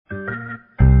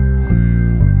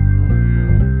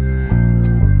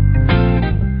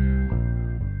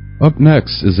Up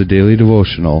next is a daily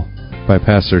devotional by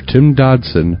Pastor Tim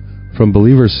Dodson from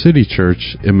Believers City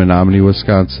Church in Menominee,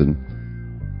 Wisconsin.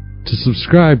 To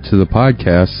subscribe to the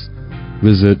podcast,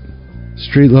 visit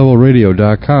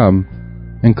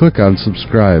streetlevelradio.com and click on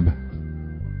subscribe.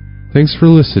 Thanks for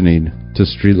listening to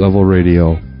Street Level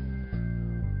Radio.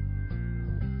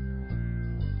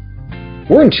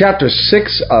 We're in chapter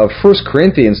 6 of 1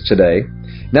 Corinthians today.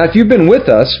 Now, if you've been with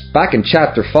us, back in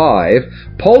chapter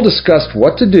 5, Paul discussed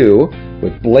what to do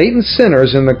with blatant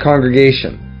sinners in the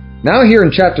congregation. Now here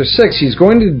in chapter 6, he's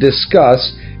going to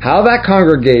discuss how that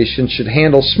congregation should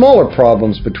handle smaller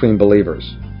problems between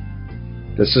believers.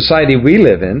 The society we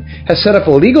live in has set up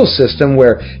a legal system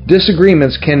where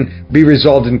disagreements can be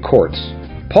resolved in courts.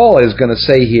 Paul is going to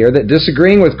say here that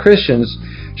disagreeing with Christians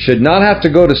should not have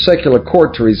to go to secular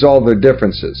court to resolve their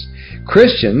differences.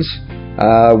 Christians,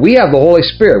 we have the Holy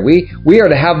Spirit. We are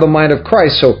to have the mind of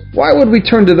Christ, so why would we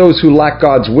turn to those who lack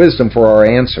God's wisdom for our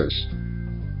answers?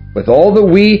 With all that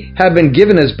we have been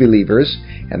given as believers,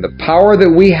 and the power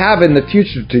that we have in the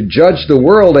future to judge the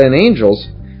world and angels,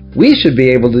 we should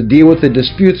be able to deal with the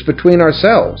disputes between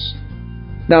ourselves.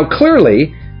 Now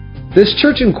clearly, this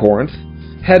church in Corinth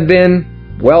had been,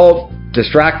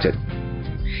 distracted.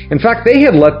 In fact, they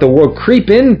had let the world creep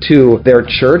into their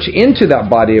church, into that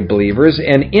body of believers,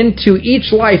 and into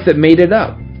each life that made it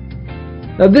up.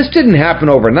 Now, this didn't happen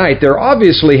overnight. There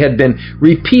obviously had been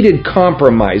repeated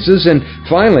compromises, and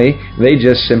finally, they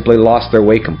just simply lost their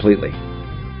way completely.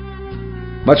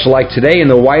 Much like today in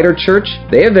the wider church,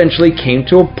 they eventually came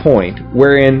to a point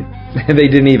wherein they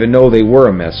didn't even know they were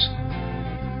a mess.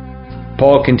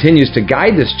 Paul continues to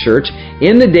guide this church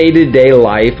in the day-to-day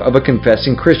life of a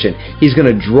confessing Christian. He's going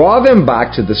to draw them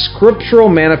back to the scriptural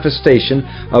manifestation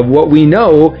of what we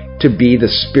know to be the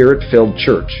Spirit-filled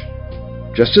church.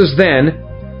 Just as then,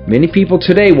 many people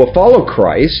today will follow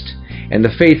Christ and the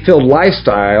faith-filled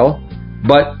lifestyle,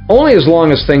 but only as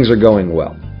long as things are going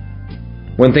well.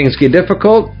 When things get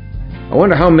difficult, I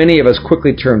wonder how many of us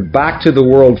quickly turn back to the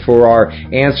world for our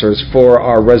answers, for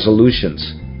our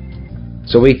resolutions.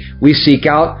 So we seek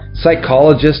out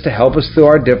psychologists to help us through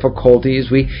our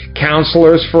difficulties,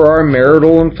 counselors for our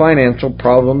marital and financial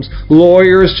problems,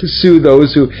 lawyers to sue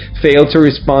those who fail to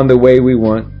respond the way we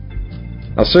want.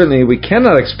 Now certainly we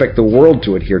cannot expect the world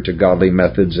to adhere to godly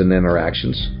methods and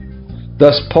interactions.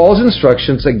 Thus Paul's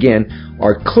instructions again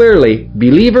are clearly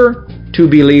believer to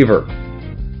believer.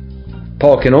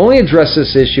 Paul can only address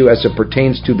this issue as it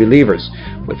pertains to believers.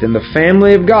 Within the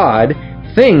family of God,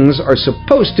 things are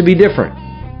supposed to be different.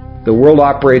 The world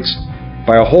operates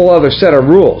by a whole other set of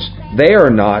rules. They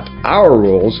are not our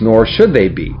rules, nor should they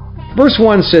be. Verse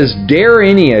 1 says, "Dare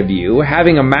any of you,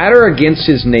 having a matter against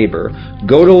his neighbor,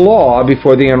 go to law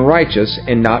before the unrighteous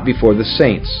and not before the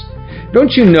saints?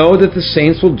 Don't you know that the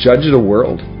saints will judge the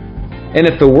world? And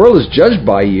if the world is judged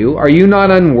by you, are you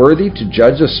not unworthy to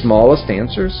judge the smallest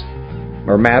matters?"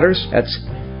 That's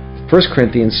 1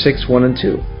 Corinthians 6, 1 and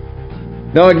 2.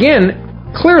 Now again,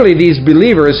 clearly these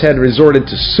believers had resorted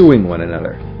to suing one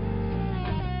another.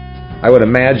 I would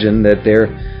imagine that there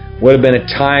would have been a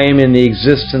time in the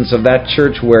existence of that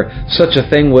church where such a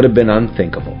thing would have been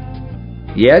unthinkable.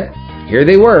 Yet, here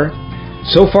they were,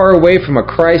 so far away from a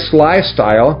Christ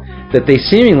lifestyle that they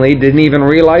seemingly didn't even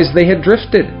realize they had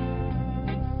drifted.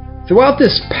 Throughout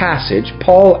this passage,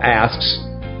 Paul asks,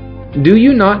 "Do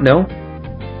you not know?"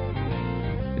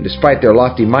 And despite their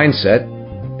lofty mindset,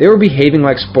 they were behaving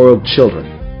like spoiled children.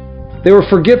 They were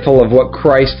forgetful of what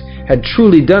Christ had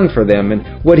truly done for them and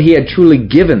what he had truly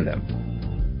given them.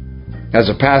 As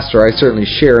a pastor, I certainly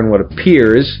share in what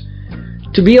appears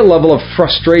to be a level of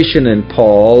frustration in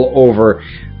Paul over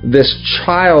this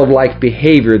childlike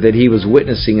behavior that he was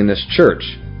witnessing in this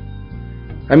church.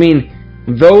 I mean,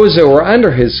 those that were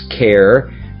under his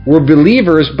care were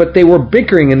believers, but they were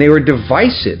bickering and they were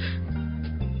divisive.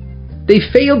 They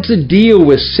failed to deal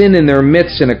with sin in their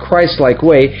midst in a Christ-like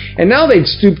way, and now they'd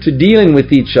stoop to dealing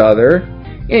with each other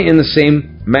in the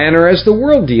same manner as the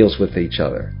world deals with each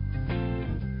other.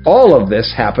 All of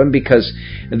this happened because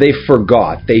they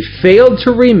forgot. They failed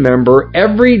to remember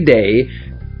every day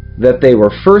that they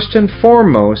were first and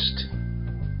foremost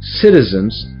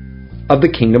citizens of the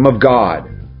kingdom of God.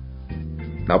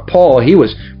 Now Paul, he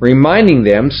was reminding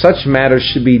them such matters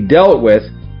should be dealt with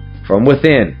from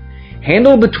within,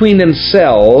 handled between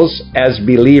themselves as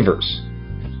believers.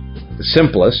 The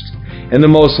simplest and the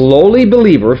most lowly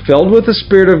believer, filled with the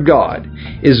Spirit of God,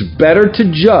 is better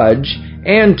to judge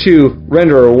and to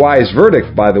render a wise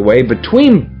verdict, by the way,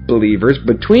 between believers,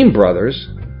 between brothers,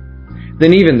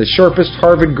 than even the sharpest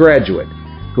Harvard graduate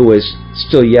who is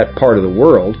still yet part of the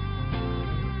world.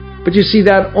 But you see,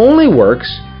 that only works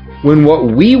when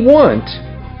what we want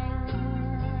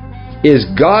is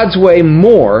God's way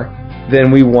more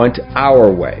than we want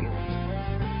our way.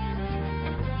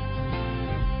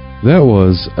 That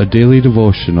was a daily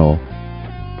devotional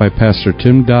by Pastor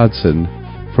Tim Dodson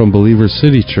from Believer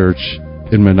City Church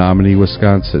in Menominee,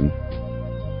 Wisconsin.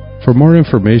 For more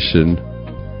information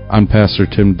on Pastor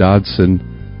Tim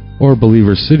Dodson or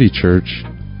Believer City Church,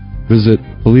 visit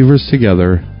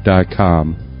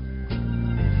believerstogether.com.